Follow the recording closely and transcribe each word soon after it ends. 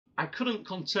I couldn't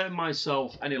contain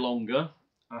myself any longer.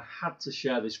 I had to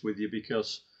share this with you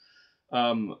because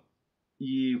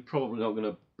you're probably not going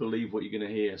to believe what you're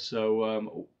going to hear.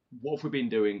 So what have we been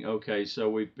doing? Okay,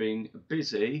 so we've been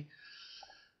busy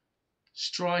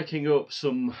striking up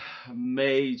some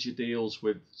major deals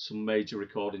with some major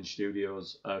recording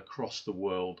studios across the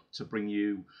world to bring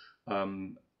you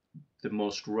the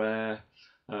most rare,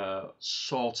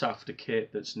 sought after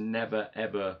kit that's never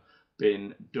ever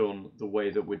been done the way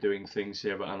that we're doing things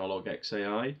here at AnalogX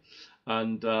AI.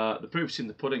 And the proof's in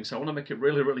the pudding, so I want to make it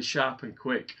really, really sharp and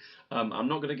quick. I'm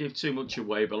not going to give too much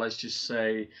away, but let's just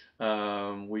say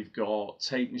we've got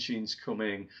tape machines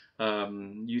coming.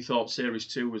 You thought Series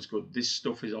 2 was good. This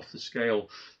stuff is off the scale.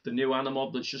 The new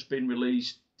ANAMOD that's just been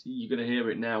released, you're going to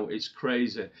hear it now. It's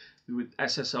crazy. With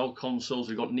SSL consoles,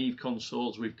 we've got Neve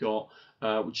consoles, we've got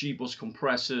G-Bus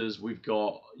compressors, we've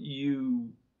got...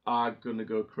 You are going to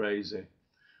go crazy.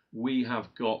 We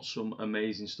have got some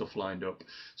amazing stuff lined up.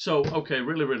 So, okay,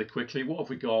 really, really quickly, what have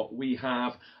we got? We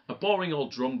have a boring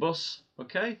old drum bus,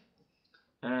 okay?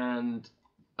 And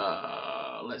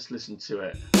let's listen to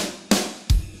it.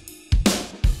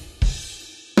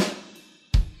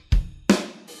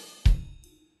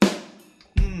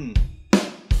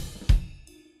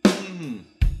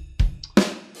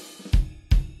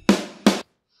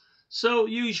 So,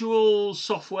 usual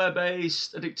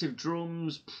software-based addictive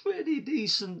drums, pretty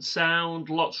decent sound,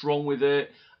 lots wrong with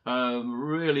it,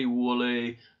 really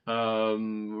woolly,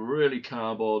 really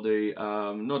cardboardy,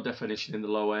 no definition in the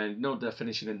low end, no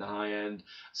definition in the high end,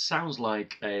 sounds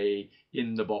like a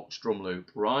in-the-box drum loop,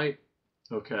 right?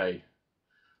 Okay,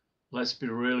 let's be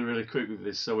really, really quick with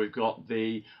this. So we've got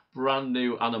the brand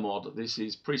new ANAMOD. This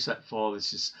is preset 4,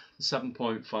 this is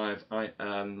 7.5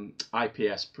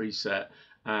 IPS preset.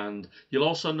 And you'll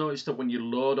also notice that when you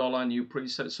load all our new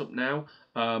presets up now,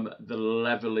 the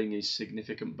leveling is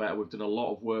significantly better. We've done a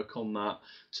lot of work on that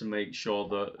to make sure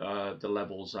that the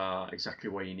levels are exactly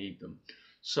where you need them.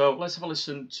 So let's have a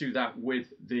listen to that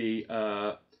with the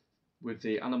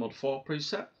ANAMOD 4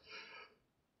 preset.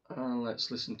 Let's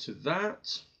listen to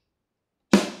that.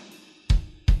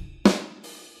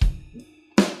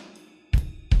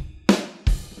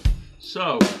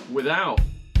 So without.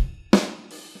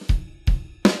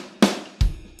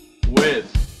 With.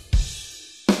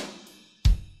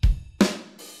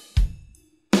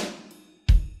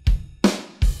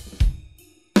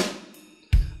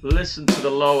 Listen to the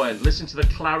low end, listen to the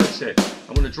clarity.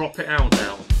 I'm going to drop it out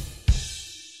now.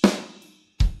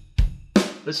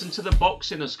 Listen to the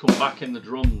boxiness come back in the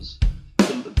drums.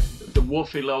 The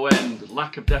woofy low end,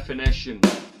 lack of definition.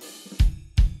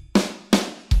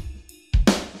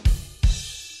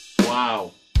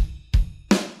 Wow.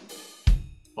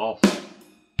 Off.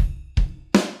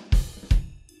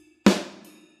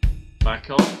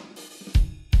 Back on.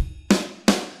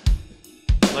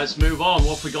 Let's move on.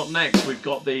 What have we got next? We've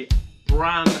got the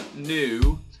brand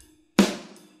new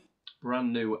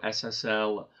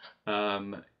SSL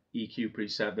EQ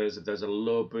preset. There's a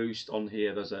low boost on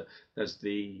here.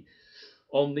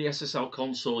 On the SSL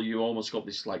console, you almost got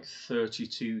this like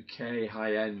 32K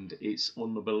high end. It's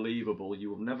unbelievable.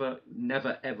 You will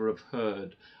never ever have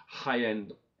heard high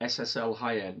end SSL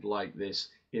high end like this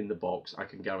in the box, I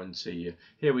can guarantee you.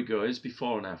 Here we go, here's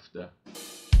before and after.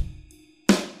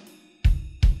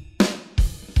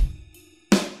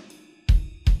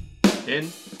 In.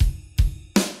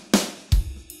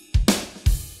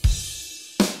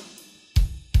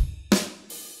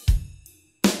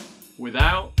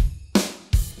 Without.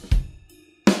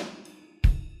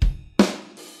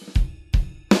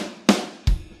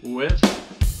 With.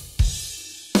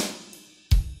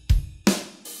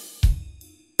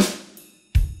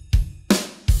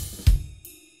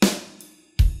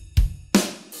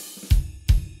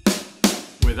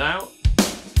 Without.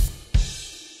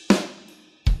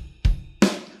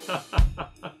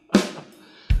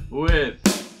 With.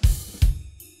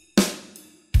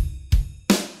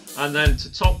 And then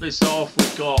to top this off,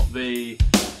 we've got the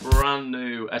brand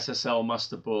new SSL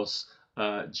MASTERBUS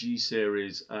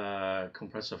G-Series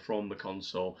compressor from the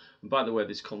console. And by the way,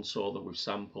 this console that we've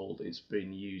sampled, it's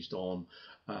been used on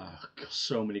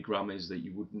so many Grammys that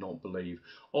you would not believe.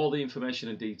 All the information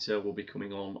and detail will be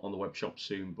coming on the web shop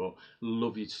soon, but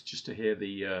love you just to hear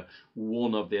the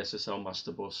one of the SSL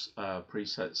MASTERBUS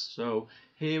presets. So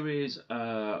here is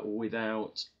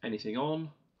without anything on.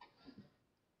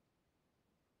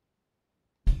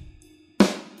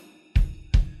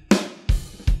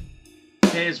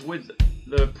 Here's with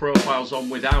the profiles on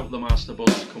without the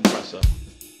MASTERBUS compressor.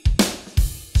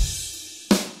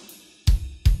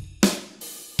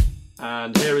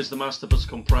 And here is the MASTERBUS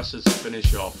compressors to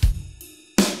finish off.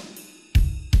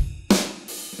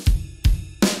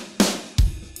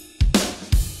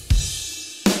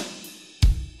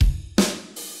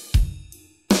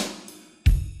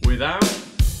 without,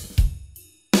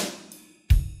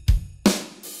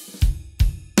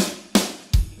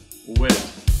 with.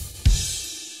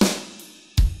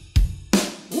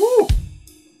 Woo!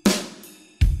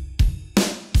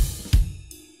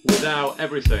 Without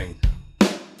everything.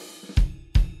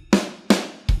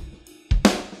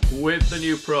 With the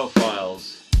new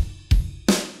profiles.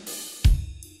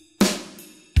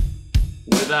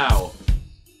 Without.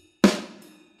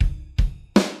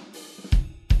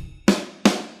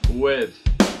 With.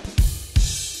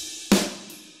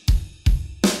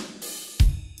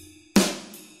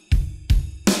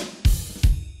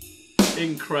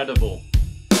 Incredible.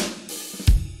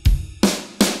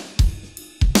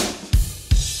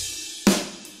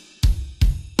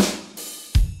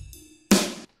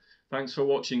 Thanks for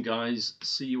watching, guys.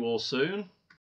 See you all soon.